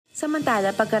Samantala,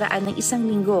 pagkaraan ng isang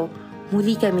linggo,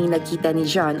 muli kaming nagkita ni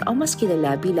John o mas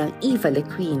kilala bilang Iba the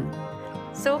Queen.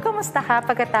 So, kamusta ka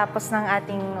pagkatapos ng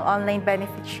ating online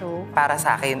benefit show? Para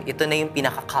sa akin, ito na yung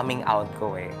pinaka-coming out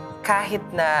ko eh. Kahit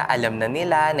na alam na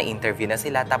nila, na-interview na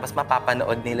sila, tapos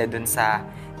mapapanood nila dun sa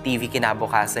TV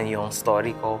kinabukasan yung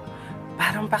story ko,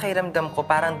 parang pakiramdam ko,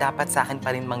 parang dapat sa akin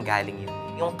pa rin manggaling yun.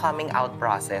 Yung coming out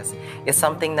process is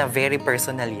something na very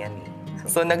personal yan eh.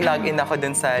 So, nag-login ako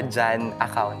dun sa Jan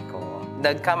account ko.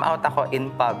 Nag-come out ako in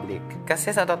public.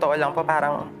 Kasi sa totoo lang po,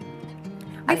 parang...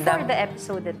 Before the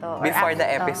episode ito? Before the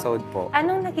episode po.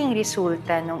 Anong naging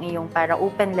resulta nung iyong para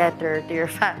open letter to your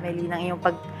family ng iyong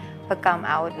pag-come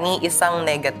out? Ni isang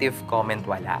negative comment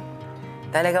wala.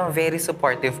 Talagang very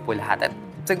supportive po lahat. At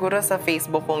siguro sa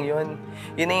Facebook kong yun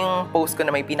na yung post ko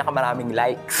na may pinakamaraming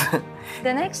likes.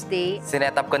 The next day,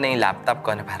 sinet up ko na yung laptop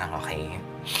ko na parang okay,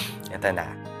 ito na.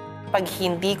 Pag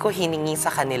hindi ko hiningi sa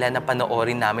kanila na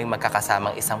panoorin naming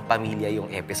magkakasamang isang pamilya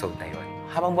yung episode na yun,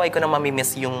 habang buhay ko na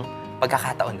mamimiss yung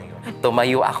pagkakataon na yun.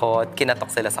 Tumayo ako at kinatok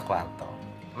sila sa kwarto.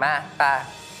 Ma, pa,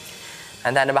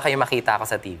 handa na ba kayo makita ako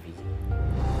sa TV?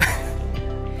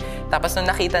 Tapos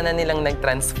nung nakita na nilang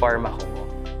nag-transform ako,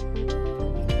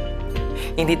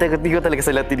 hindi ko talaga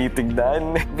sila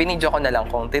tinitignan. Binidyo ko na lang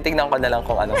titignan ko na lang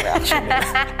kung anong reaction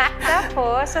nila.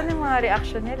 Tapos, ano yung mga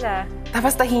reaction nila?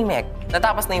 Tapos tahimik.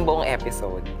 Natapos na yung buong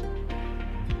episode.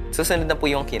 Susunod na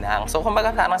po yung Kinang. So,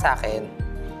 kumbaga parang sa akin,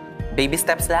 baby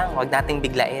steps lang, huwag nating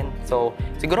biglain. So,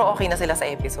 siguro okay na sila sa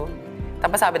episode.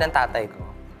 Tapos sabi ng tatay ko,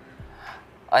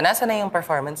 nasa na yung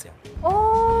performance yun?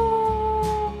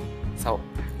 Oh! So,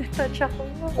 touch ako.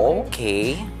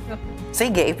 Okay.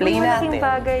 Sige, i-play natin. Malaking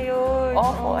bagay yun.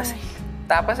 Oo.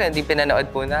 Tapos yun, di pinanood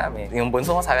po namin. Yung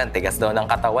bunso ko sabi, tigas daw ng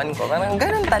katawan ko. Parang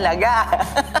ganun talaga.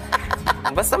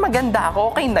 Basta maganda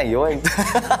ako, okay na yun.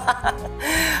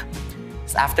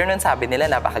 After nun, sabi nila,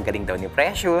 napakagaling daw ni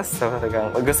Precious. So,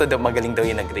 gusto daw magaling daw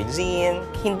yung nag-Regine.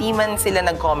 Hindi man sila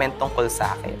nag-comment tungkol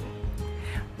sa akin.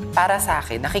 Para sa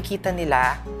akin, nakikita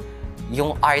nila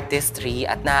yung artistry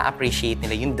at na-appreciate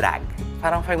nila yung drag.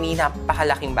 Parang for me,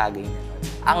 napakalaking bagay na.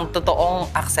 Ang totoong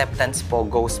acceptance po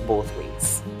goes both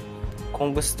ways.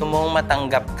 Kung gusto mong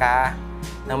matanggap ka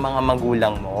ng mga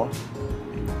magulang mo,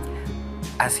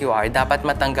 as you are, dapat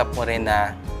matanggap mo rin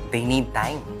na they need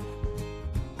time.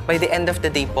 By the end of the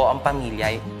day po, ang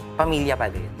pamilya pa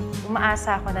din.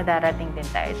 Umaasa ako na darating din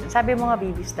tayo dyan. Sabi mo nga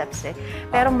baby steps eh.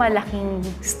 Pero malaking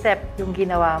step yung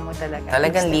ginawa mo talaga.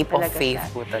 Talagang leap of faith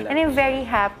po talaga. And I'm very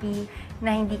happy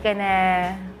na hindi ka na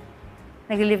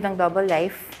nag-live ng double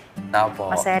life. Opo.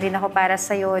 Masaya rin ako para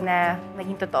sa'yo na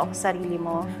naging totoo ang sarili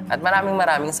mo. At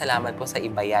maraming salamat po sa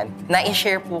Iba Yan.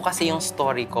 Na-share po kasi yung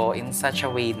story ko in such a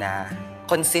way na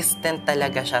consistent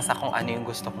talaga siya sa kung ano yung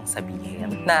gusto kong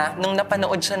sabihin. Na nung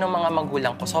napanood siya ng mga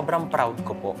magulang ko, sobrang proud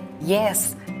ko po.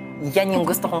 Yes, yan yung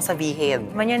gusto kong sabihin.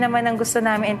 Yun naman ang gusto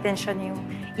namin, intention yung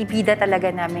ibida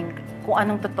talaga namin kung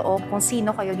anong totoo, kung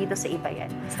sino kayo dito sa Iba Yan.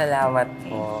 Salamat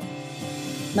po.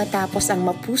 Matapos ang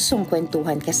mapusong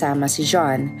kwentuhan kasama si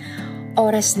John,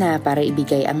 oras na para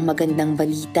ibigay ang magandang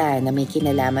balita na may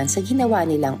kinalaman sa ginawa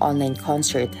nilang online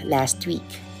concert last week.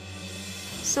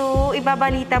 So,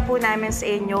 ibabalita po namin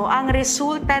sa inyo ang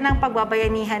resulta ng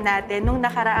pagbabayanihan natin nung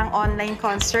nakaraang online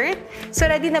concert. So,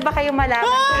 ready na ba kayo malaman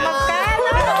kung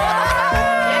magkano?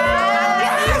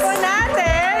 Po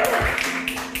natin.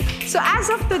 So, as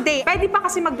of today, pwede pa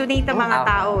kasi mag-donate ang mga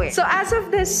tao eh. So, as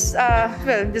of this,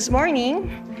 this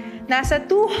morning, nasa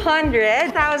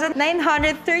 200,937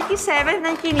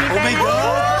 ang kinita. Oh my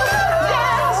God!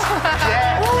 Yes!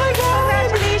 Yes! Oh my God!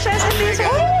 Congratulations! And this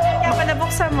kaya pa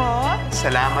nabuksan mo.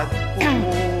 Salamat po.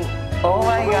 Oh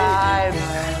my God!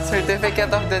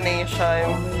 Certificate of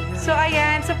donation. So,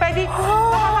 ayan. So, pwede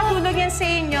makakatulong yan sa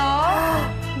inyo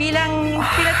bilang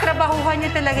pinagtrabahuhan niyo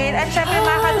talaga yun. At syempre,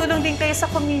 makakatulong din kayo sa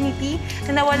community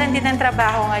na nawalan din ng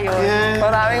trabaho ngayon. Yeah.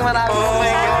 Maraming. Oh my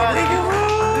God!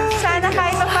 Sana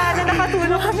kahit pa paano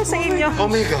nakatulong kami sa inyo. Oh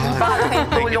my God! Malaking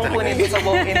tulong po nito sa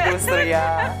buong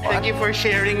industriya. Thank you for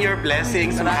sharing your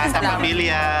blessings, mga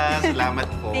kapamilya. Salamat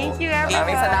po. Thank you, everyone.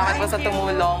 Maraming salamat po sa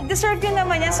tumulong. Deserve nyo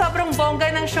naman yan. Sobrang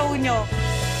bongga ng show nyo.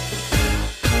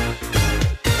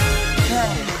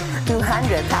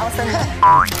 200,000.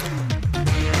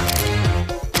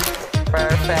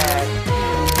 Perfect.